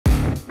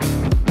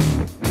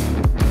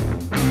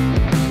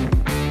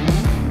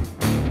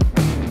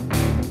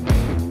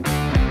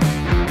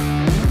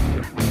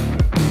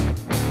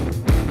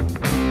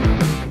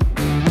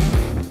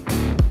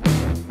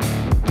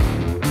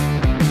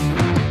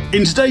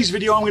In today's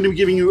video, I'm going to be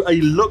giving you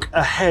a look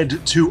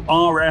ahead to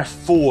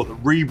RF4, the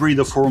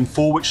Rebreather Forum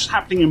 4, which is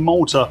happening in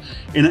Malta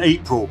in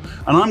April.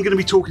 And I'm going to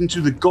be talking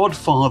to the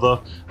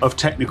godfather of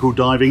technical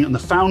diving and the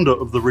founder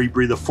of the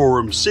Rebreather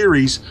Forum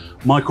series,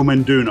 Michael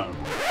Menduno.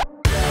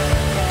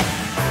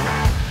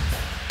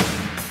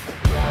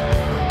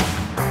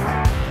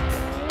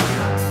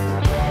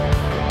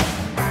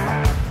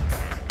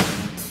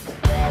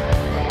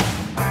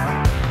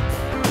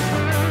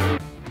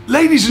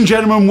 Ladies and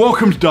gentlemen,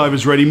 welcome to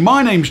Divers Ready.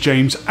 My name's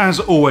James. As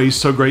always,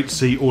 so great to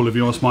see all of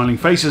your smiling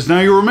faces.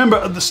 Now, you'll remember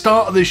at the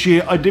start of this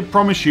year, I did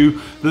promise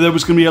you that there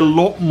was going to be a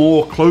lot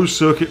more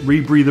closed-circuit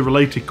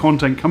rebreather-related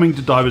content coming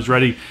to Divers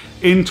Ready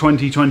in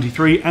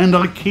 2023, and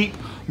I keep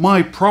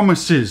my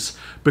promises,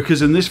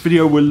 because in this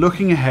video, we're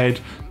looking ahead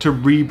to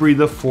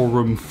Rebreather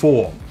Forum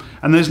 4.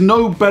 And there's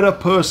no better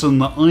person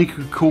that I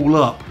could call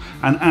up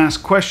and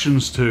ask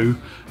questions to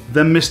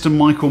than Mr.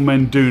 Michael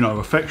Menduno,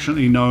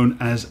 affectionately known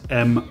as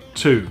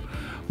M2.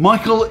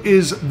 Michael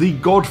is the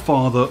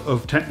godfather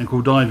of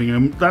technical diving,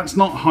 and that's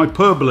not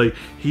hyperbole.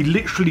 He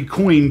literally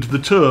coined the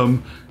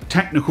term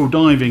technical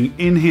diving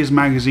in his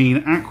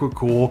magazine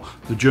Aquacore,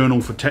 the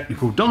Journal for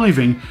Technical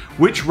Diving,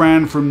 which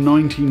ran from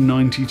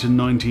 1990 to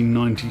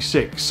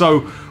 1996.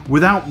 So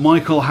without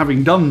Michael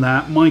having done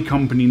that, my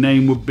company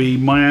name would be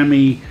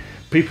Miami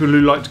People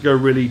Who Like to Go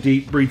Really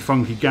Deep, Breathe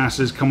Funky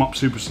Gases, Come Up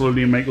Super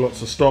Slowly and Make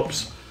Lots of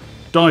Stops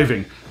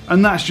Diving.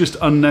 And that's just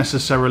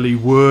unnecessarily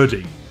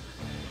wordy.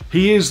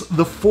 He is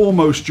the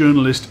foremost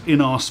journalist in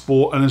our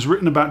sport and has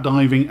written about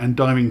diving and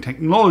diving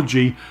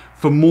technology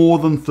for more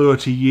than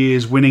 30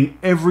 years, winning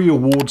every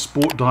award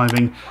sport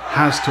diving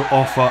has to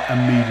offer a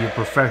media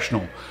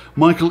professional.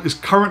 Michael is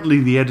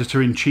currently the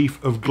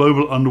editor-in-chief of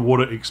Global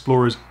Underwater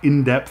Explorers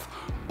In-Depth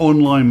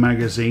online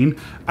magazine,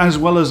 as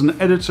well as an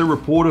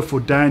editor-reporter for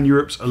Dan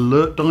Europe's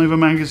Alert Diver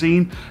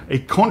magazine, a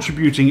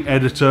contributing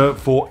editor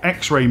for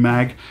X-Ray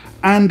Mag,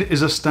 and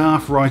is a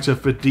staff writer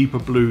for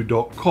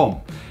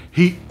deeperblue.com.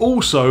 He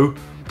also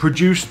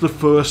produced the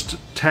first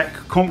tech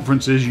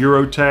conferences,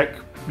 Eurotech,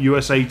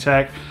 USA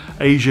Tech,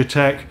 Asia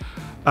Tech,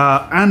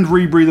 and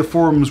Rebreather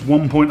Forums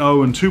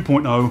 1.0 and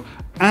 2.0,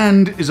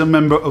 and is a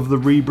member of the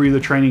Rebreather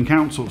Training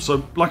Council.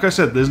 So, like I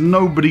said, there's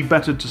nobody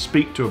better to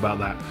speak to about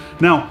that.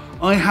 Now,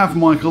 I have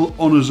Michael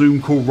on a Zoom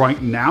call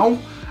right now,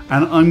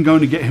 and I'm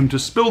going to get him to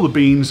spill the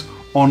beans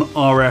on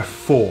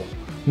RF4.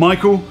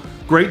 Michael,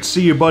 great to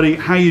see you, buddy.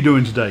 How you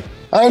doing today?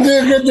 I'm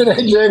doing good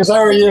today, James. How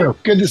are you?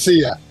 Good to see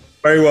you.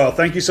 Very well.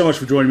 Thank you so much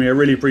for joining me. I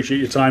really appreciate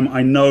your time.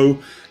 I know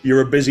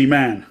you're a busy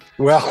man.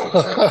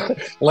 Well,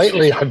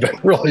 lately I've been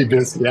really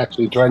busy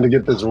actually trying to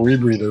get this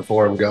Rebreather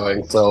Forum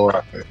going, so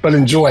but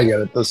enjoying it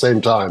at the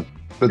same time.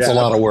 It's a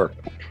lot of work.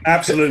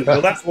 Absolutely.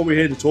 Well, that's what we're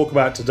here to talk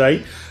about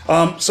today.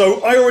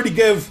 So I already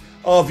gave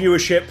our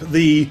viewership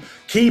the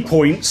key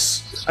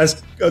points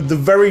as the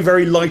very,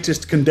 very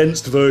lightest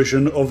condensed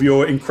version of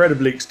your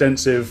incredibly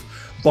extensive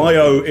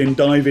bio in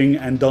diving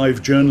and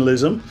dive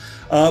journalism.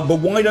 But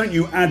why don't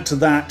you add to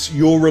that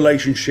your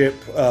relationship,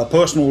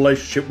 personal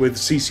relationship with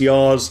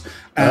CCRs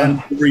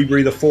and the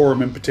Rebreather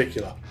Forum in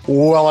particular?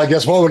 Well, I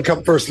guess what would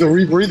come first? The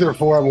Rebreather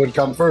Forum would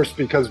come first,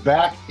 because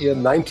back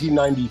in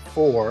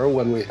 1994,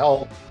 when we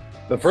held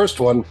the first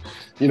one,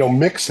 you know,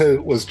 Mix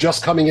was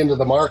just coming into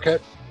the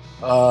market.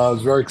 It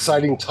was very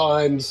exciting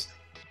times.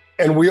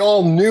 And we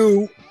all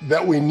knew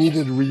that we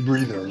needed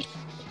rebreathers,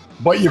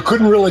 but you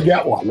couldn't really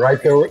get one,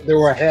 right? There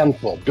were a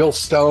handful. Bill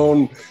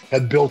Stone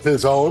had built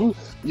his own,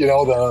 you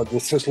know, the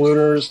Swiss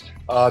Lunars.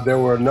 There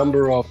were a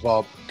number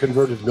of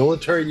converted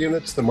military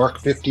units, the Mark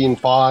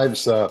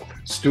 15.5s,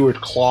 Stuart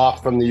Clough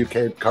from the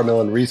UK,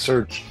 Carmillan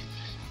Research.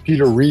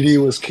 Peter Reedy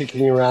was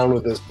kicking around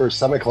with his first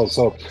semi-close.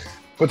 So,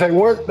 but they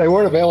weren't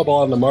available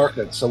on the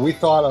market. So we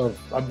thought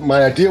of,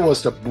 my idea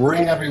was to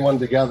bring everyone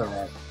together,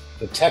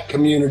 the tech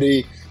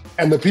community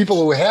and the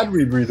people who had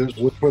rebreathers,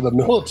 which were the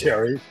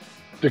military,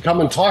 to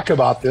come and talk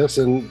about this,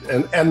 and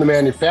the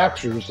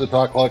manufacturers to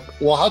talk like,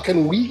 well, how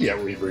can we get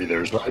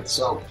rebreathers, right?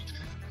 So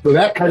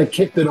that kind of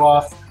kicked it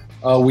off.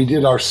 We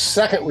did our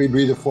second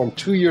Rebreather Forum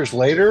 2 years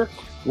later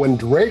when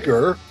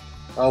Draeger,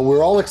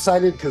 we're all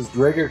excited because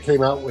Draeger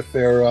came out with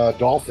their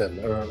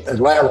Dolphin, or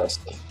Atlantis,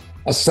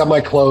 a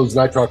semi-closed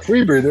nitrox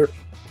rebreather.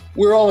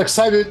 We're all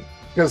excited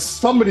because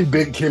somebody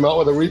big came out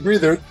with a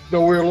rebreather,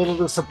 though we were a little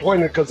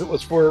disappointed because it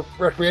was for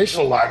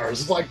recreational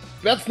divers. It's like,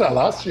 that's not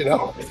us, you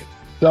know?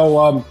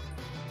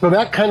 So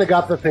that kind of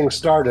got the thing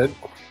started.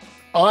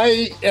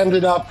 I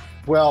ended up,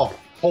 well,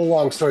 whole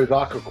long story with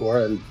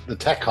Aquacore and the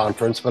tech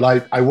conference, but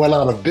I went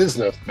out of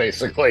business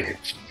basically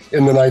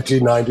in the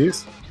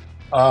 1990s,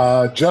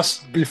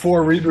 just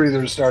before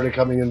rebreathers started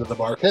coming into the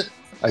market.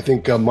 I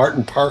think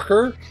Martin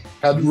Parker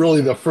had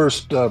really the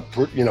first,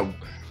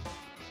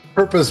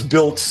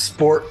 purpose-built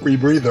sport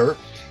rebreather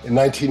in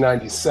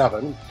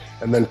 1997,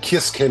 and then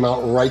KISS came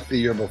out right the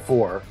year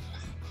before.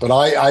 But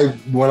I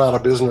went out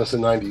of business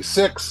in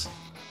 96.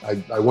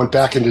 I went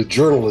back into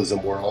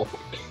journalism world.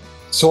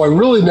 So I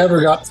really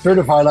never got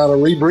certified on a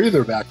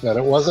rebreather back then.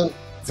 It wasn't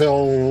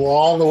till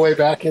all the way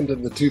back into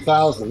the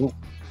 2000s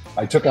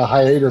I took a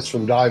hiatus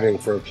from diving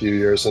for a few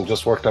years and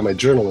just worked on my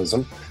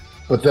journalism,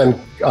 but then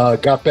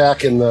got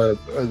back in the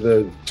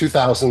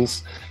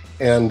 2000s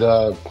and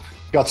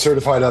got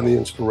certified on the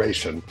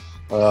Inspiration.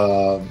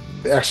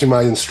 Actually,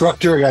 my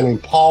instructor, a guy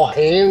named Paul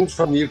Haynes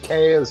from the UK,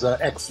 is an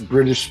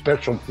ex-British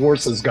Special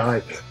Forces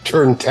guy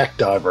turned tech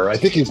diver. I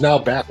think he's now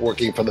back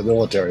working for the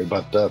military.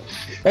 But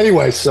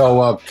anyway,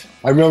 so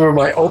I remember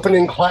my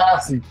opening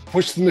class, he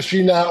pushed the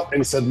machine out and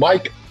he said,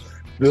 Mike,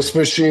 this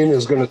machine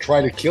is going to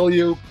try to kill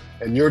you,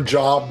 and your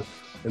job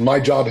and my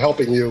job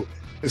helping you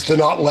is to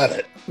not let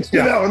it.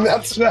 You know, and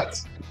that's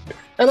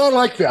and I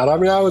like that. I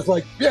mean, I was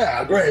like,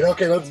 yeah, great,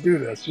 okay, let's do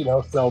this, you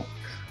know. So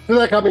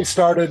that got me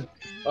started.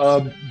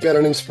 Been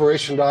an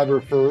Inspiration diver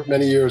for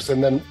many years,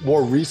 and then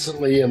more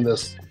recently in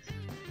this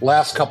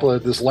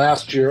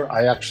last year,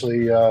 I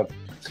actually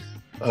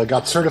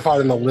got certified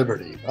in the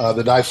Liberty,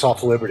 the Dive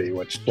Soft Liberty,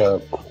 which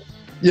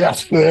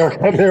yes,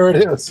 there it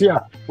is, yeah.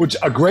 Which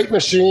a great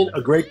machine,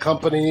 a great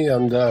company,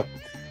 and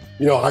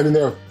you know, I mean,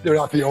 they're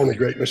not the only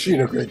great machine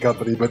or great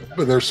company, but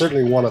they're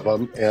certainly one of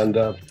them, and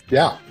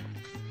yeah.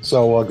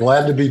 So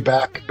glad to be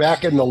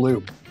back in the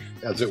loop,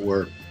 as it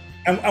were.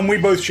 And we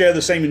both share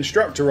the same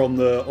instructor on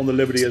the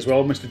Liberty as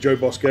well, Mr. Joe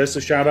Bosquez. So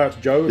shout out to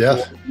Joe.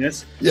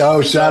 Yes. Yeah,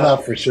 oh, shout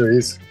out for sure.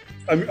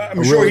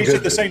 I'm sure he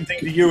said the same thing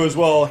to you as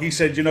well. He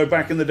said, you know,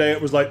 back in the day, it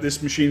was like,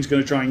 this machine's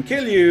going to try and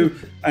kill you,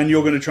 and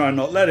you're going to try and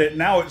not let it.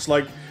 Now it's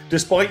like,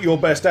 despite your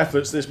best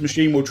efforts, this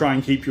machine will try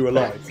and keep you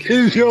alive.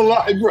 Keep you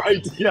alive,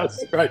 right?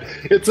 Yes, right.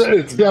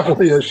 It's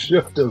definitely a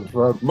shift of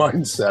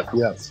mindset.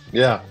 Yes,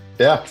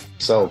 yeah.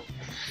 So.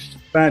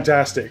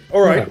 Fantastic.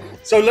 All right. Yeah.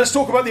 So let's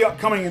talk about the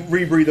upcoming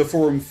Rebreather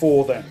Forum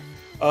 4 then.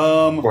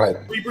 Right.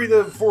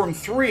 Rebreather Forum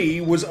 3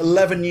 was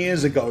 11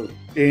 years ago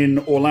in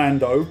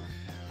Orlando.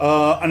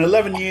 And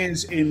 11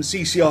 years in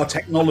CCR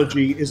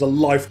technology is a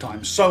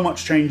lifetime. So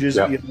much changes,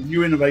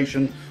 new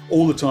innovation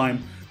all the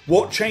time.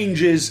 What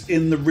changes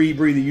in the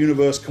Rebreather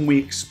universe can we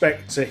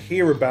expect to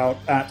hear about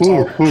at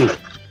our...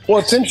 Well,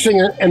 it's interesting,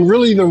 and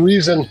really the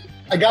reason...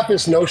 I got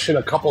this notion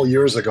a couple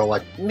years ago,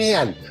 like,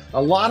 man,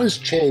 a lot has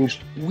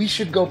changed. We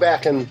should go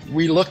back and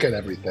relook at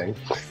everything.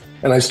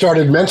 And I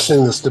started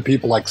mentioning this to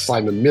people like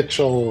Simon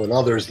Mitchell and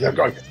others. They're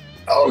going,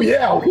 oh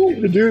yeah, we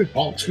need to do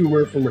Paul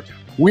Toomer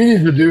we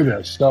need to do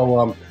this.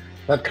 So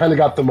that kind of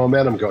got the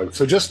momentum going.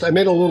 So I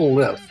made a little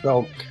list.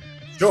 So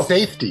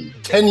safety.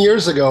 10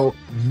 years ago,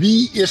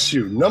 the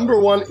number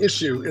one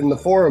issue in the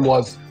forum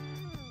was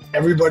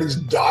everybody's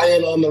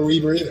dying on the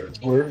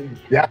rebreathers. We're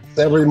deaths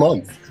every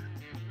month.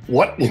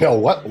 What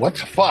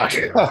the fuck?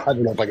 I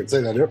don't know if I can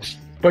say that here,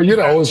 but you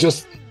know, it was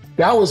just,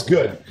 that was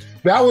good.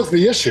 That was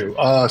the issue,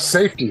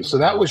 safety. So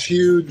that was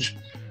huge.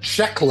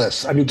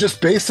 Checklists. I mean, just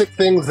basic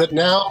things that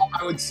now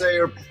I would say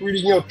are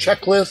pretty,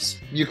 checklists.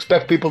 You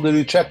expect people to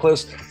do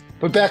checklists.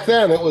 But back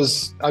then it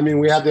was, I mean,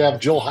 we had to have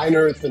Jill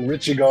Heinerth and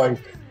Richie going,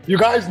 you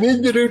guys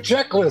need to do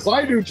checklists.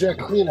 I do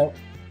checklists,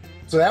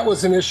 So that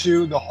was an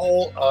issue. The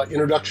whole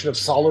introduction of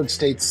solid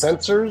state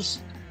sensors.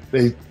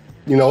 It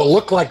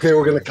looked like they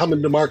were going to come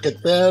into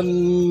market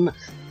then.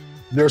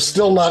 They're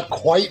still not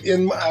quite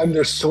in,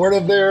 they're sort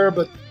of there,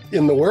 but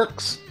in the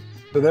works.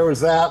 So there was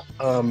that.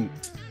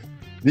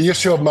 The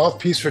issue of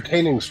mouthpiece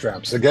retaining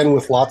straps, again,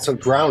 with lots of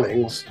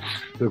drownings,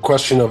 the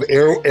question of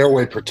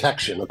airway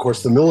protection. Of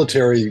course, the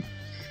military,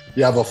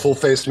 you have a full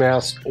face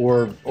mask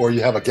or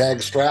you have a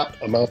gag strap,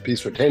 a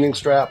mouthpiece retaining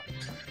strap.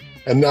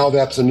 And now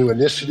that's a new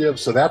initiative.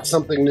 So that's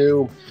something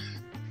new.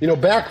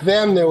 Back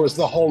then there was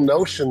the whole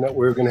notion that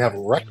we were going to have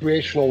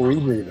recreational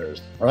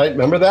rebreathers, right?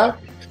 Remember that?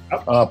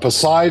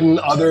 Poseidon,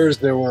 others,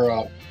 there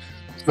were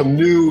some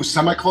new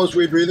semi-closed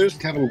rebreathers,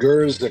 Kevin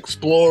Gurr's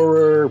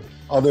Explorer,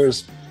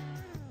 others.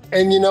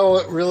 And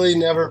it really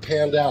never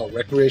panned out.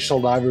 Recreational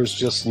divers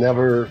just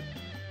never,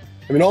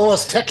 all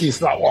us techies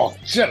thought, well,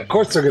 shit, of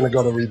course they're going to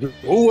go to rebreather.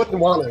 Who wouldn't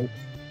want to?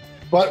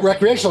 But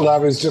recreational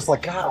divers just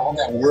like, God, all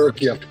that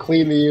work, you have to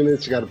clean the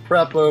units, you got to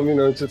prep them,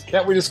 it's just,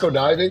 can't we just go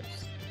diving?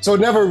 So it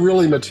never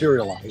really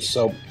materialized.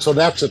 So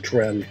that's a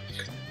trend.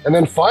 And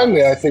then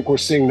finally, I think we're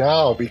seeing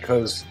now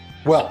because,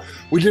 well,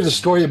 we did a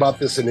story about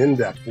this in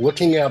In-Depth,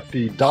 looking at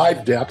the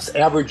dive depths,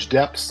 average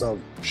depths of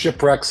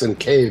shipwrecks and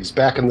caves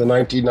back in the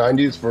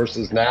 1990s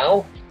versus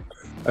now.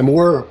 And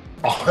we're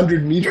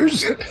 100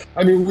 meters.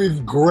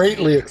 We've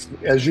greatly,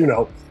 as you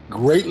know,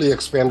 greatly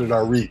expanded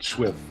our reach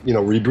with,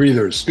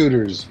 rebreathers,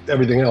 scooters,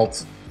 everything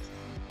else.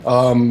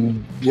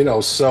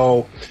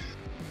 So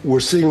we're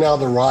seeing now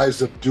the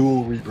rise of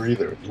dual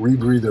rebreather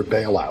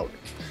bailout.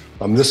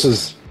 This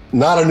is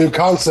not a new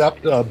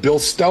concept. Bill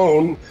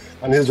Stone,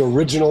 on his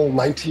original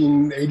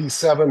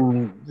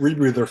 1987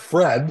 rebreather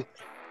Fred,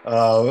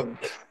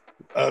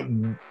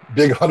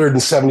 big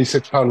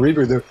 176-pound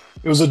rebreather,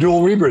 it was a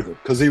dual rebreather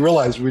because he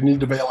realized we need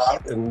to bail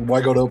out and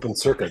why go to open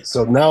circuit.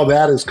 So now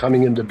that is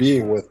coming into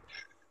being with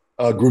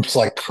groups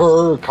like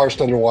Kerr,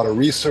 Karst Underwater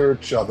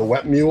Research, the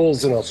Wet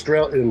Mules in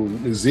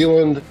New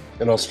Zealand,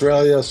 in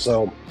Australia.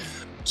 So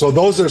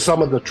those are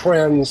some of the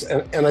trends,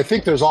 and I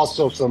think there's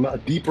also a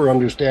deeper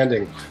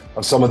understanding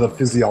of some of the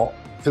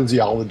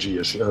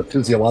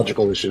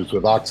physiological issues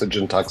with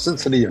oxygen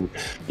toxicity and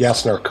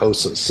gas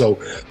narcosis. So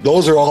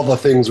those are all the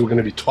things we're going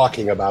to be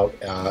talking about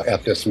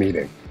at this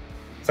meeting.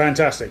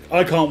 Fantastic.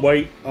 I can't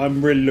wait.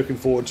 I'm really looking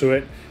forward to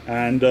it,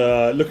 and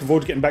looking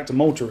forward to getting back to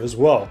Malta as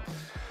well.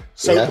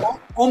 So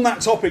on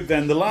that topic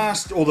then,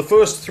 the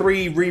first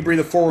 3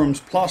 Rebreather forums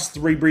plus the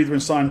Rebreather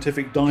and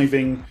Scientific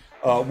Diving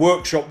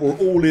workshop were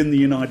all in the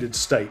United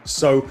States.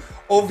 So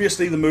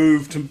obviously the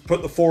move to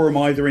put the forum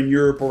either in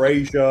Europe or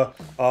Asia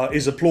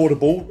is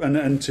applaudable,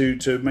 and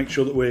to make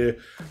sure that we're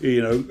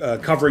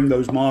covering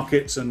those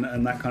markets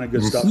and that kind of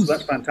good stuff. So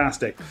that's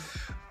fantastic.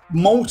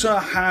 Malta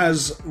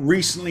has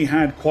recently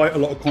had quite a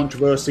lot of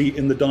controversy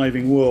in the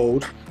diving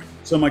world.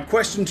 So my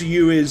question to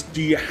you is,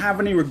 do you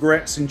have any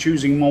regrets in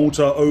choosing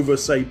Malta over,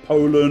 say,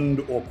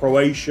 Poland or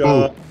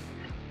Croatia,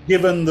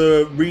 given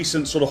the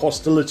recent sort of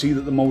hostility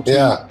that the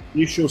Maltese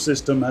judicial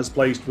system has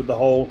placed with the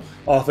whole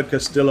Arthur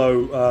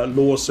Castillo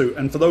lawsuit?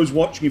 And for those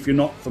watching, if you're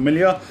not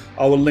familiar,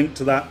 I will link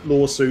to that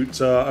lawsuit,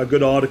 a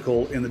good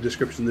article in the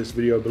description of this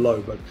video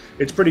below, but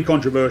it's pretty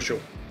controversial.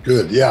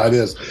 Good, yeah, it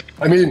is.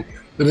 I mean,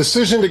 the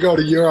decision to go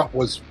to Europe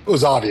was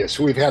obvious.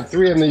 We've had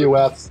 3 in the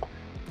US.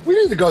 We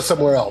need to go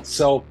somewhere else.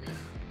 So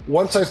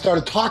once I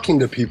started talking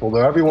to people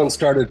there, everyone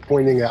started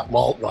pointing at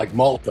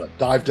Malta,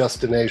 dive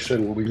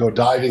destination. We go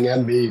diving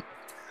envy.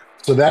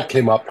 So that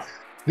came up.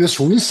 This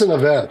recent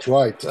event,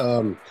 right?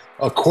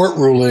 A court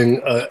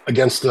ruling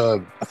against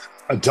a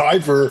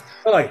diver.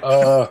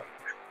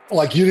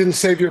 Like you didn't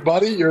save your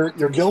buddy, you're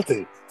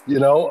guilty.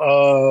 In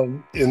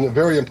a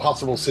very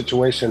impossible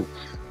situation.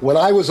 When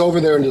I was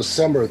over there in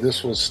December,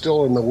 this was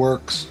still in the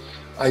works.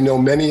 I know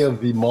many of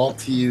the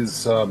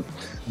Maltese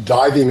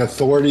diving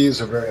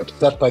authorities are very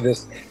upset by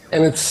this,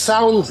 and it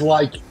sounds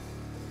like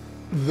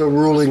the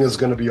ruling is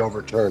going to be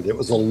overturned. It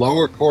was a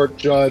lower court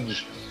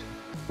judge.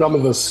 Some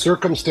of the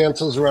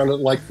circumstances around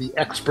it, like the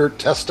expert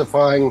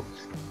testifying,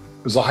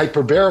 was a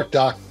hyperbaric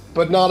doc,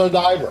 but not a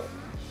diver.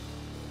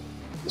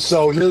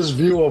 So his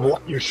view of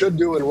what you should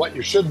do and what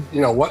you should,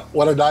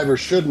 what a diver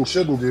should and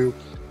shouldn't do,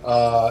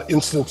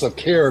 instance of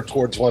care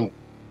towards one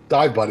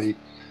dive buddy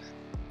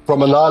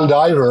from a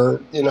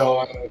non-diver,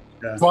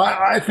 so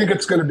I think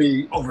it's going to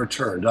be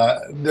overturned.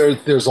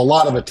 There's a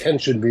lot of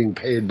attention being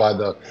paid by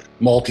the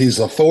Maltese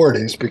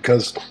authorities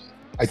because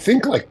I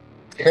think like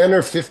 10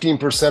 or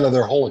 15% of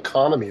their whole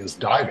economy is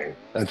diving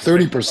and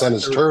 30%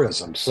 is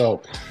tourism.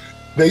 So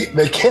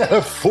they can't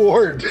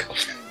afford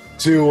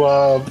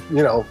to,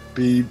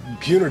 be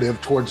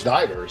punitive towards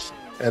divers.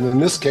 And in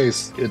this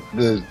case,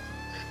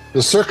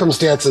 the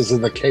circumstances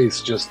of the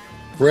case, just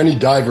for any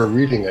diver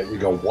reading it, you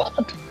go,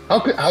 what? How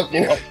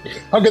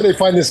could they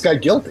find this guy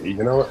guilty?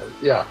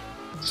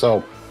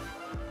 So.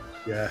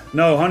 Yeah,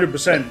 no,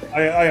 100%.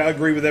 I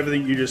agree with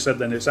everything you just said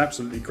then. It's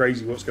absolutely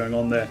crazy what's going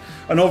on there.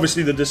 And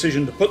obviously the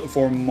decision to put the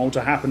forum in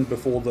Malta happened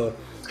before the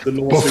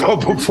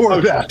lawsuit. Before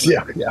that,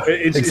 yeah,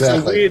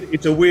 exactly.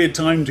 It's a weird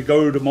time to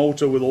go to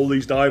Malta with all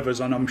these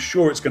divers, and I'm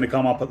sure it's going to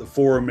come up at the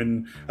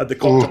forum at the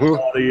cocktail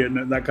party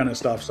and that kind of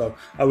stuff. So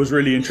I was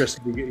really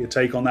interested to get your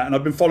take on that, and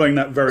I've been following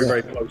that very,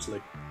 very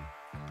closely.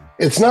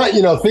 It's not,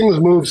 things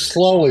move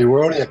slowly.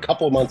 We're only a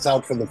couple of months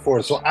out from the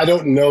forum, so I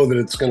don't know that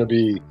it's going to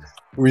be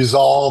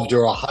resolved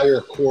or a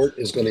higher court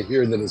is going to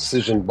hear the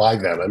decision by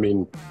then. I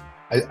mean,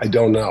 I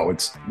don't know.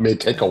 It may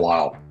take a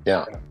while.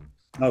 Yeah.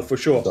 No, for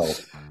sure. So,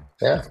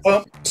 yeah.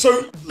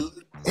 So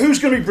who's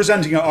going to be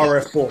presenting at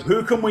RF4?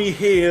 Who can we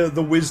hear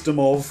the wisdom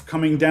of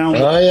coming down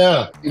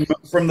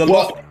from the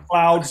lofty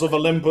clouds of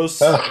Olympus,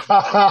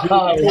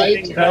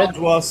 talking down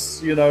to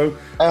us,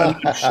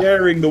 and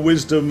sharing the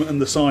wisdom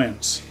and the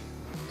science?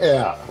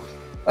 Yeah.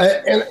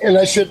 And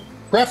I should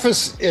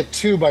preface it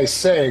too by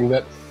saying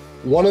that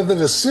one of the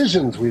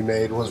decisions we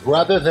made was,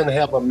 rather than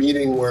have a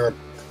meeting where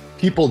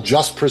people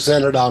just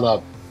presented on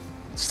a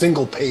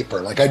single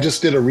paper, like I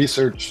just did a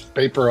research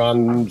paper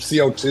on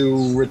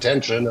CO2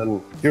 retention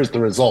and here's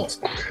the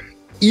results.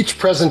 Each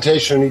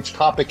presentation, each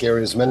topic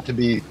area is meant to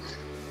be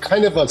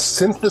kind of a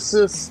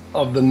synthesis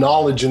of the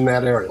knowledge in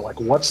that area. Like,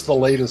 what's the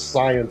latest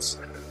science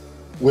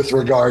with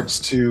regards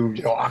to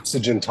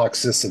oxygen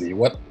toxicity?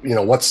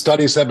 What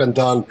studies have been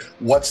done?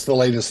 What's the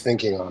latest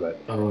thinking on it?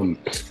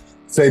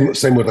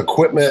 Same with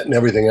equipment and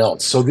everything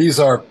else. So these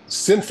are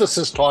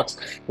synthesis talks.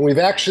 And we've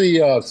actually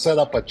set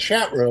up a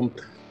chat room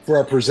for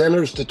our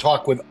presenters to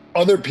talk with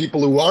other people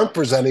who aren't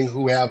presenting,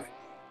 who have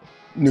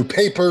new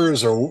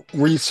papers or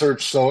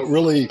research. So it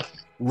really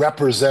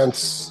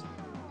represents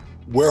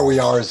where we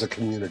are as a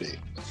community.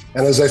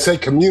 And as I say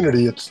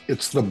community,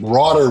 it's the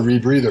broader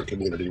rebreather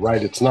community,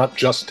 right? It's not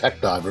just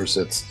tech divers,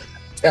 it's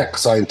tech,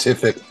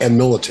 scientific, and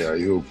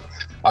military, who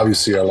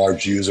obviously are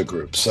large user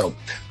groups. So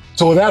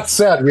with that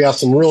said, we have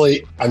some of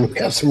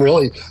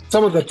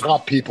the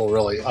top people,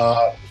 really.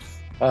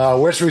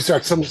 Where should we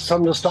start?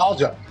 Some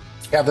nostalgia.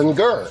 Kevin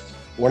Gurr,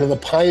 one of the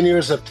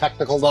pioneers of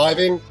technical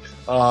diving,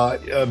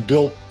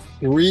 built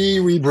 3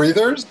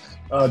 rebreathers,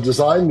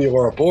 designed the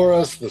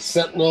Ouroboros, the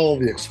Sentinel,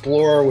 the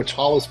Explorer, which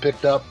Hollis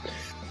picked up.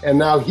 And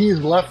now he's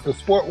left the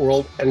sport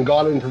world and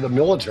gone into the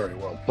military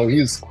world. So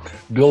he's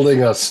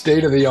building a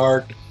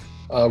state-of-the-art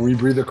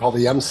rebreather called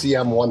the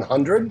MCM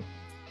 100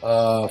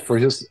 for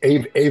his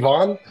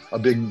Avon, a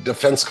big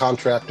defense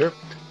contractor.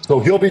 So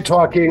he'll be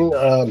talking.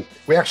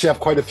 We actually have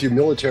quite a few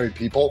military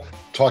people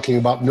talking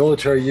about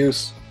military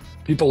use.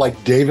 People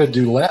like David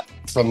Dulett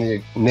from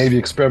the Navy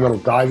Experimental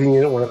Diving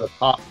Unit, one of the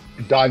top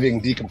diving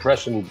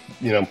decompression,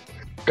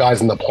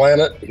 guys on the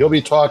planet. He'll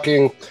be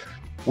talking.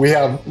 We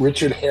have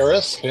Richard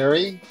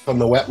Harry from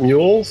the Wet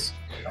Mules.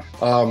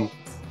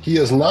 He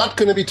is not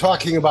going to be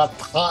talking about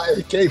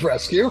Thai cave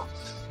rescue,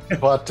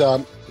 but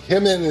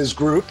him and his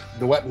group,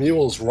 the Wet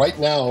Mules, right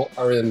now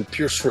are in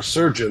Pierce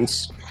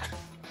Resurgence,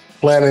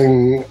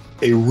 planning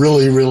a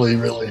really, really,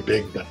 really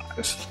big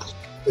dive.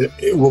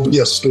 It will be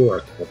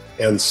historic.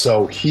 And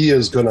so he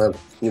is going to,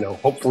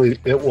 hopefully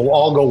it will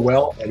all go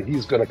well, and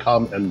he's going to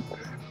come and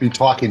be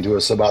talking to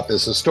us about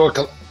this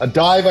historical, a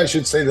dive, I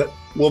should say, that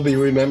will be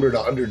remembered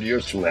 100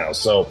 years from now.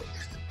 So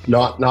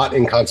not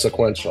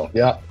inconsequential.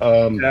 Yeah.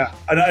 Yeah.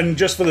 And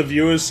just for the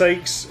viewers'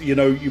 sakes, you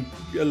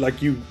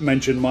like you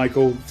mentioned,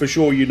 Michael, for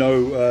sure,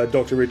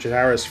 Dr. Richard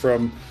Harris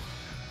from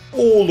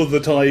all of the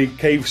Thai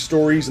cave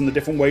stories and the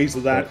different ways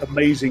that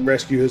amazing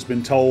rescue has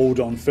been told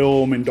on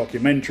film, in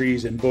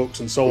documentaries, in books,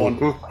 and so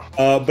on.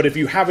 But if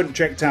you haven't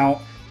checked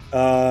out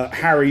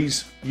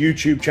Harry's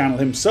YouTube channel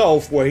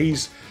himself, where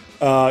he's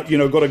got a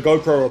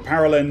GoPro or a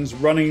Paralens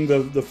running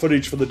the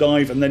footage for the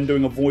dive and then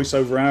doing a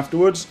voiceover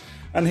afterwards.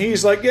 And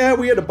he's like, yeah,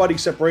 we had a buddy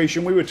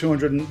separation. We were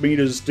 200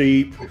 meters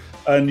deep.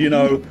 And,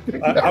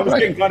 I was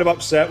getting kind of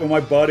upset with my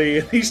buddy.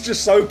 And he's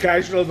just so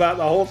casual about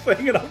the whole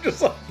thing. And I'm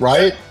just like...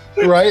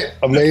 Right.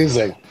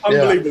 Amazing.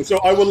 Unbelievable. Yeah. So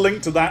I will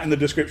link to that in the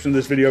description of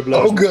this video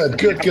below. Oh, good.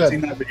 If you haven't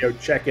seen that video,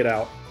 check it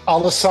out.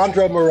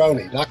 Alessandro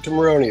Moroni, Dr.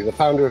 Moroni, the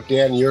founder of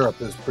Dan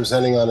Europe, is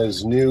presenting on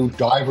his new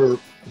diver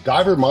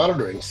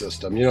monitoring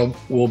system.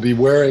 We'll be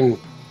wearing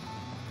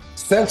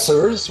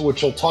sensors,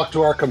 which will talk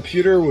to our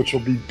computer, which will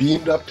be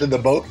beamed up to the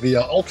boat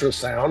via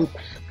ultrasound,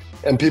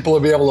 and people will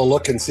be able to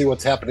look and see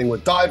what's happening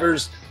with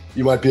divers.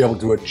 You might be able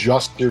to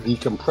adjust your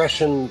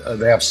decompression.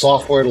 They have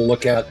software to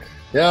look at,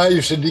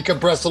 you should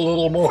decompress a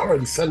little more,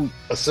 and send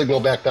a signal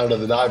back down to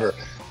the diver.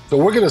 So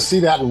we're going to see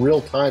that in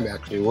real time,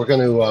 actually. We're going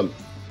to,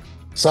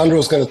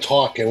 Sandro's going to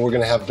talk, and we're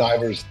going to have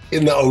divers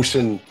in the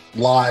ocean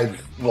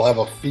live. We'll have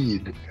a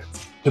feed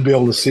to be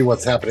able to see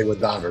what's happening with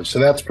divers. So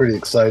that's pretty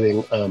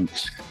exciting.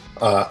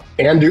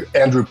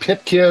 Andrew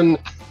Pitkin,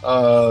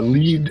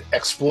 lead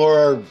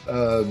explorer,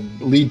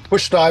 lead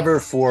push diver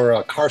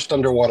for Karst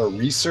Underwater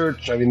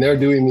Research. I mean, they're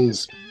doing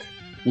these,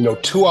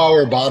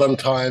 2-hour bottom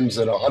times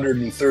at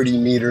 130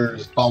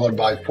 meters, followed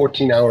by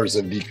 14 hours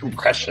of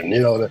decompression.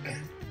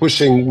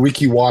 Pushing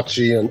Wiki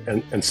Wachi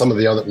and some of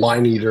the other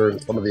Line Eater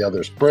and some of the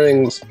other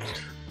springs.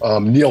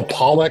 Neil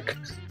Pollock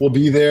will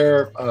be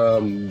there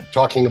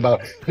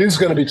he's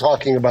going to be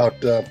talking about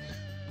the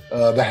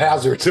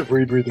hazards of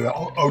rebreathing,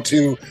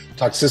 O2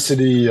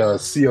 toxicity,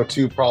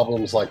 CO2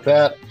 problems like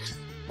that.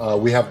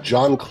 We have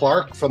John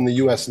Clark from the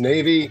U.S.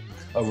 Navy,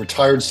 a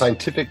retired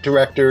scientific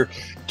director,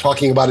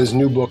 talking about his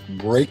new book,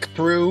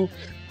 Breakthrough.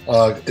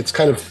 It's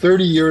kind of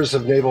 30 years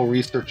of naval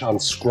research on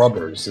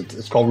scrubbers.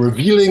 It's called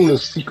Revealing the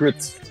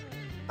Secrets.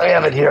 I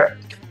have it here.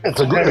 It's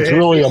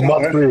really a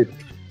must-read.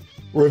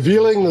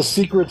 Revealing the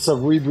Secrets of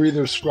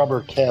Rebreather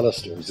Scrubber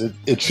Canisters.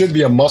 It should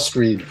be a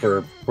must-read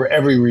for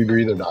every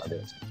rebreather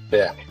nowadays.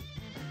 Yeah.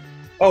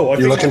 Oh,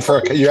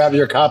 you have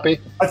your copy?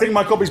 I think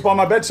my copy's by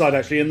my bedside,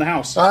 actually, in the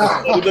house.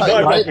 With the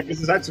dive right.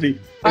 Because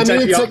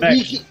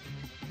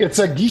it's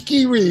a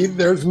geeky read.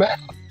 There's math.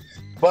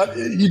 But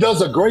he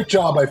does a great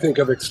job, I think,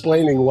 of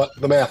explaining what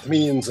the math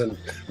means and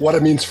what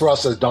it means for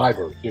us as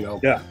divers,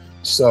 Yeah.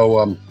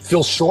 So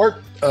Phil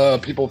Short,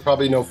 people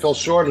probably know Phil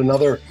Short,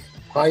 another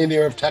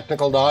pioneer of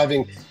technical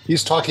diving.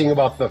 He's talking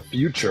about the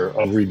future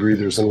of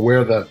rebreathers and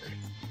where the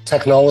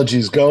technology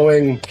is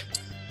going.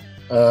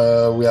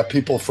 We have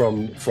people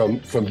from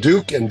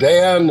Duke and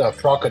Dan.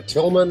 Frauke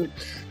Tillman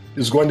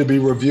is going to be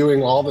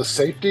reviewing all the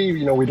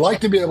safety. We'd like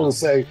to be able to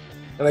say,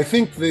 and I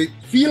think the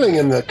feeling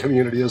in the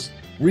community is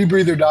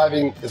rebreather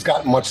diving has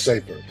gotten much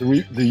safer.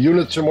 The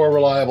units are more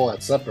reliable,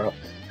 etc.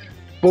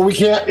 But we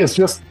can't. It's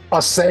just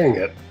us saying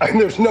it, and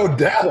there's no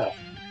data.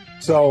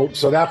 So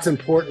that's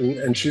important,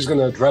 and she's going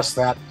to address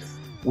that.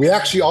 We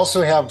actually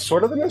also have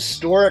sort of an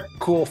historic,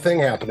 cool thing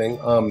happening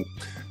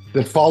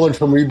that followed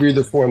from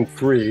Rebreather Forum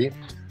 3.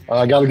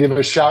 I got to give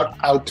a shout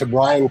out to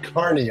Brian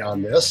Carney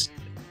on this.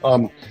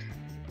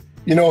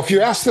 If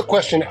you ask the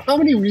question, how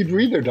many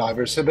rebreather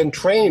divers have been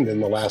trained in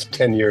the last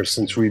 10 years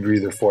since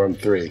Rebreather Forum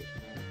 3?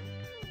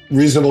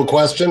 Reasonable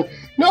question.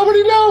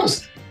 Nobody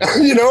knows.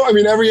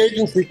 Every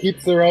agency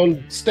keeps their own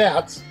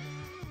stats,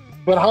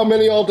 but how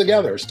many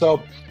altogether?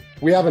 So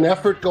we have an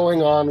effort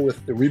going on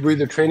with the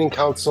Rebreather Training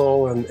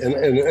Council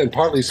and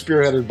partly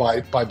spearheaded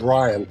by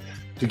Brian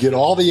to get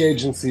all the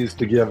agencies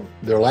to give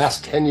their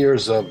last 10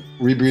 years of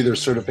rebreather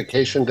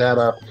certification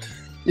data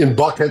in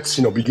buckets,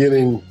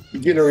 beginner,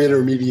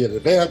 intermediate,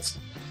 advanced,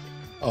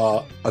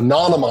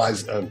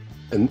 anonymize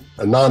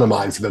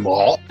them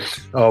all.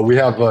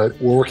 We're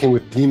working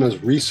with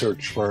Dima's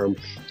research firm.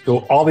 So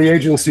all the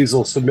agencies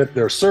will submit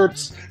their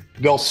certs.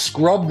 they'll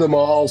scrub them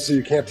all so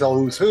you can't tell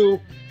who's who.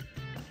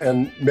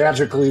 And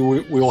magically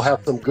we'll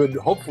have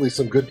hopefully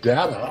some good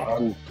data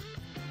on,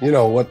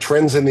 what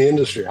trends in the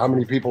industry, how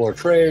many people are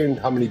trained,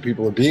 how many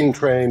people are being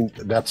trained,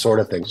 that sort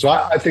of thing. So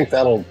I think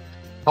that'll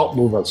help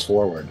move us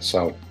forward.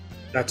 So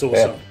that's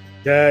awesome.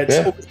 Yeah, it's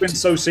always been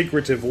so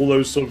secretive, all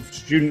those sort of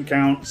student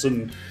counts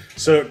and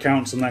cert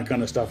counts and that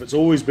kind of stuff. It's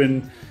always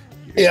been,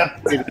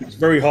 it's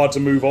very hard to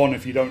move on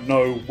if you don't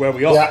know where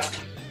we are. Yeah.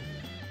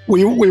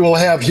 We will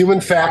have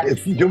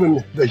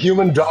the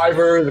human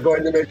diver is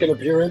going to make an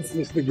appearance,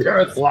 Mr.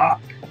 Garrett Locke.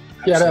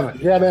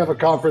 Can't have a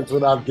conference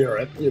without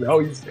Garrett. He's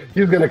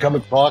going to come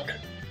and talk.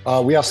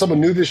 We have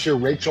someone new this year,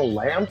 Rachel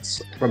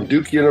Lance from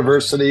Duke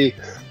University,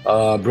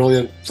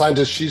 brilliant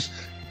scientist. She's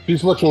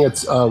looking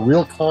at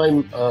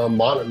real-time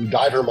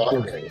diver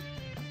monitoring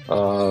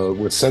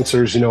with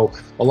sensors.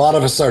 A lot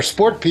of us are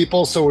sport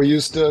people, so we're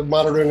used to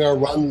monitoring our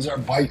runs, our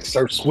bikes,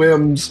 our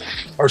swims,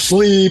 our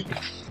sleep.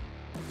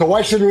 So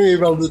why shouldn't we be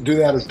able to do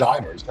that as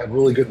divers? Have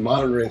really good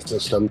monitoring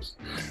systems.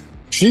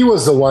 She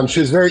was the one.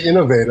 She's very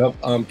innovative.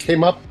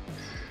 Came up.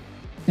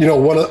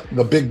 One of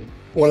the big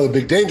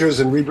dangers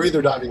in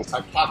rebreather diving is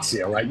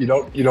hypoxia, right? You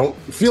don't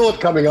feel it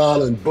coming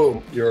on, and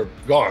boom, you're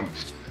gone,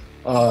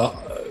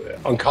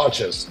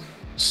 unconscious.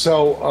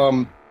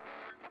 So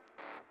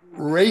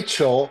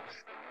Rachel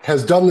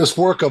has done this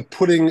work of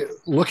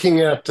looking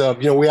at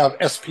we have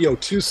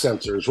SpO2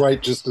 sensors, right,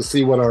 just to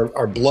see what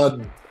our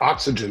blood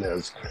oxygen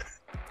is.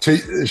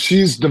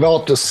 She's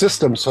developed a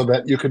system so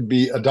that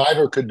a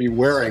diver could be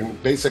wearing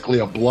basically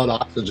a blood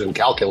oxygen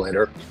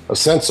calculator, a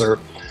sensor.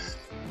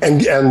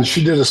 And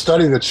she did a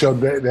study that showed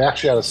they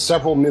actually had a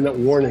several-minute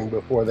warning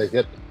before they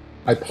hit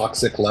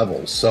hypoxic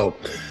levels. So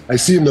I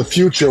see in the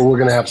future we're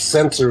going to have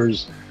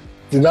sensors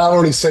to not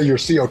only say your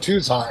CO2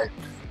 is high,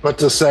 but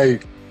to say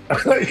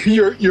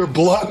your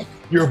blood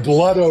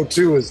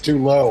O2 is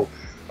too low,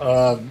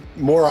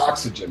 more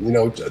oxygen,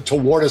 to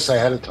warn us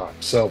ahead of time.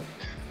 So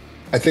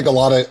I think a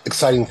lot of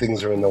exciting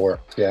things are in the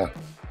works. Yeah,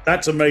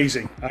 that's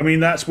amazing. I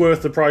mean, that's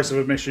worth the price of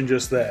admission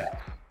just there.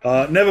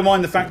 Never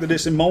mind the fact that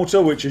it's in Malta,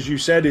 which, as you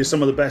said, is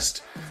some of the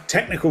best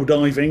technical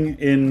diving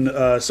in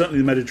certainly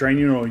the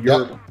Mediterranean or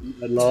Europe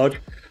at large.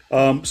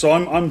 So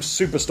I'm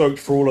super stoked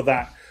for all of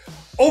that.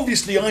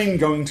 Obviously, I'm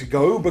going to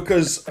go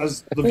because,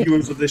 as the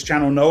viewers of this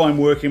channel know, I'm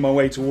working my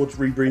way towards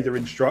rebreather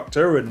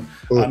instructor and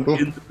I'm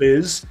in the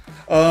biz.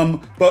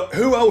 But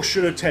who else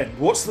should attend?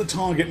 What's the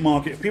target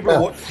market? If people are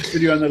watching this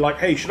video and they're like,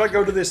 hey, should I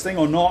go to this thing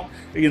or not?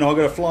 I got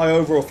to fly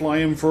over or fly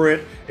in for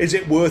it. Is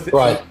it worth it?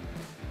 Right.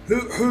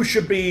 Who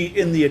should be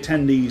in the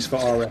attendees for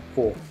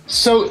RF4?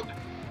 So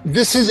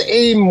this is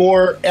aimed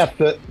more at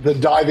the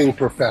diving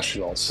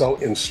professionals. So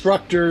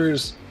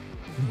instructors,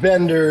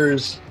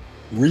 vendors,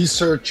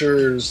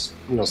 researchers,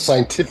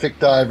 scientific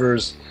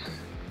divers,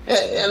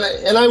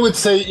 and I would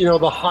say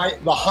the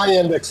high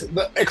end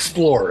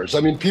explorers. I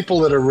mean,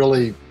 people that are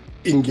really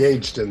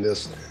engaged in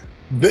this.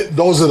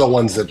 Those are the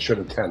ones that should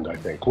attend. I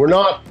think we're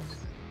not.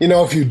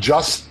 If you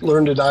just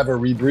learned to dive a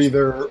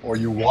rebreather or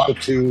you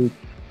wanted to.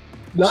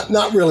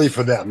 Not really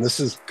for them. This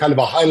is kind of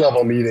a high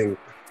level meeting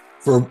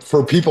for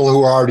people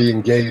who are already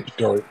engaged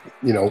or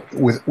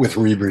with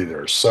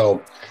rebreathers.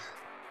 So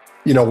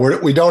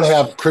we don't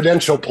have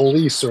credential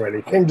police or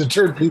anything to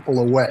turn people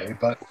away.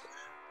 But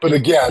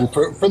again,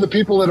 for the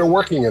people that are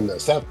working in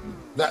this,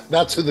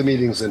 that's who the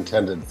meeting's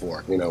intended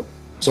for.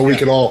 So we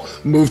can all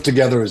move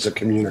together as a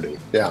community.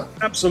 Yeah,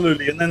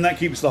 absolutely. And then that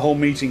keeps the whole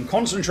meeting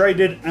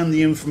concentrated, and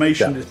the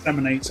information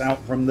disseminates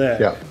out from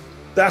there. Yeah.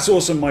 That's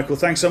awesome, Michael.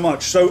 Thanks so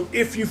much. So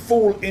if you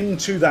fall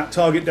into that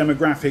target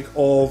demographic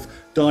of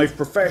dive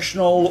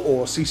professional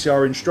or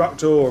CCR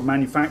instructor or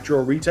manufacturer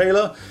or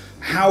retailer,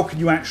 how can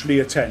you actually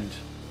attend?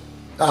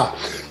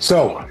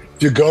 So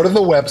if you go to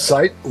the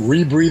website,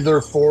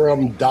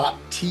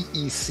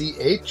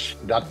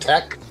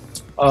 rebreatherforum.tech,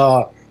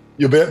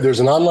 there's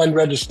an online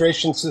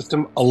registration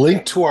system, a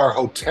link to our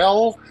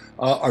hotel.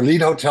 Our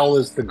lead hotel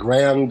is the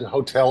Grand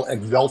Hotel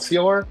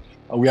Excelsior.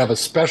 We have a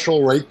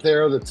special rate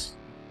there that's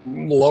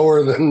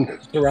lower than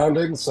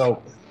surroundings,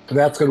 so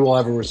that's good. We'll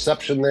have a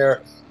reception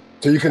there,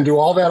 so you can do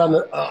all that on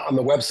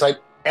the website,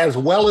 as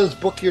well as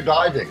book your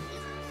diving.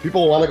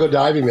 People want to go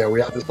diving there. We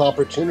have this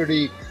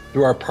opportunity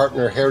through our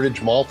partner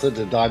Heritage Malta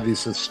to dive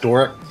these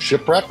historic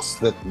shipwrecks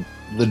that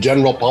the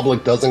general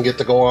public doesn't get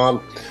to go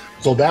on.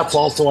 So that's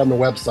also on the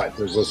website.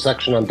 There's a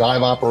section on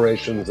dive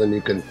operations, and you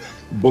can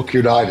book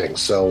your diving.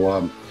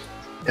 So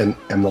and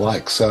the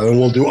like. So and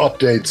we'll do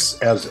updates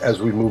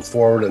as we move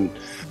forward, and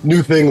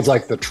new things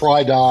like the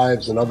tri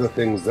dives and other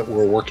things that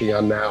we're working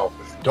on now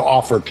to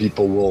offer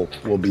people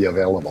will be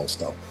available.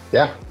 So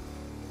yeah,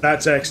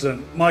 that's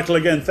excellent, Michael.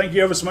 Again, thank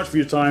you ever so much for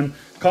your time.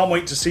 Can't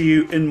wait to see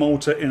you in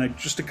Malta in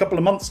just a couple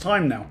of months'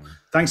 time now.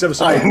 Thanks ever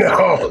so much. I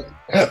know.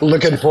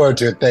 Looking forward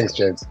to it. Thanks,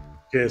 James.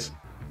 Cheers.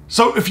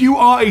 So if you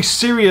are a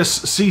serious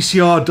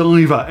CCR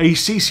diver, a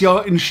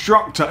CCR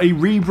instructor, a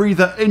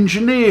rebreather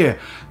engineer,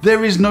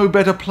 there is no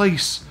better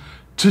place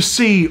to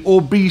see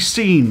or be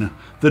seen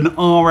than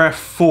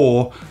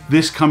RF4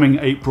 this coming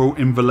April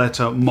in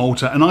Valletta,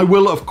 Malta. And I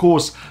will, of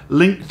course,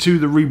 link to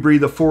the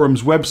Rebreather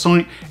Forum's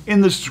website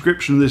in the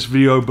description of this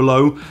video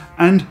below.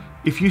 And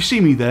if you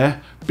see me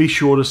there, be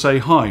sure to say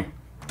hi.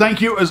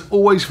 Thank you as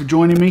always for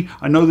joining me.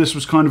 I know this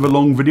was kind of a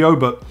long video,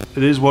 but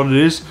it is what it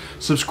is.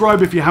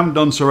 Subscribe if you haven't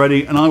done so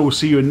already, and I will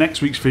see you in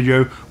next week's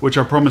video, which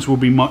I promise will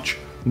be much,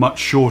 much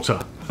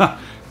shorter.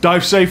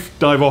 Dive safe,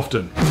 dive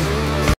often.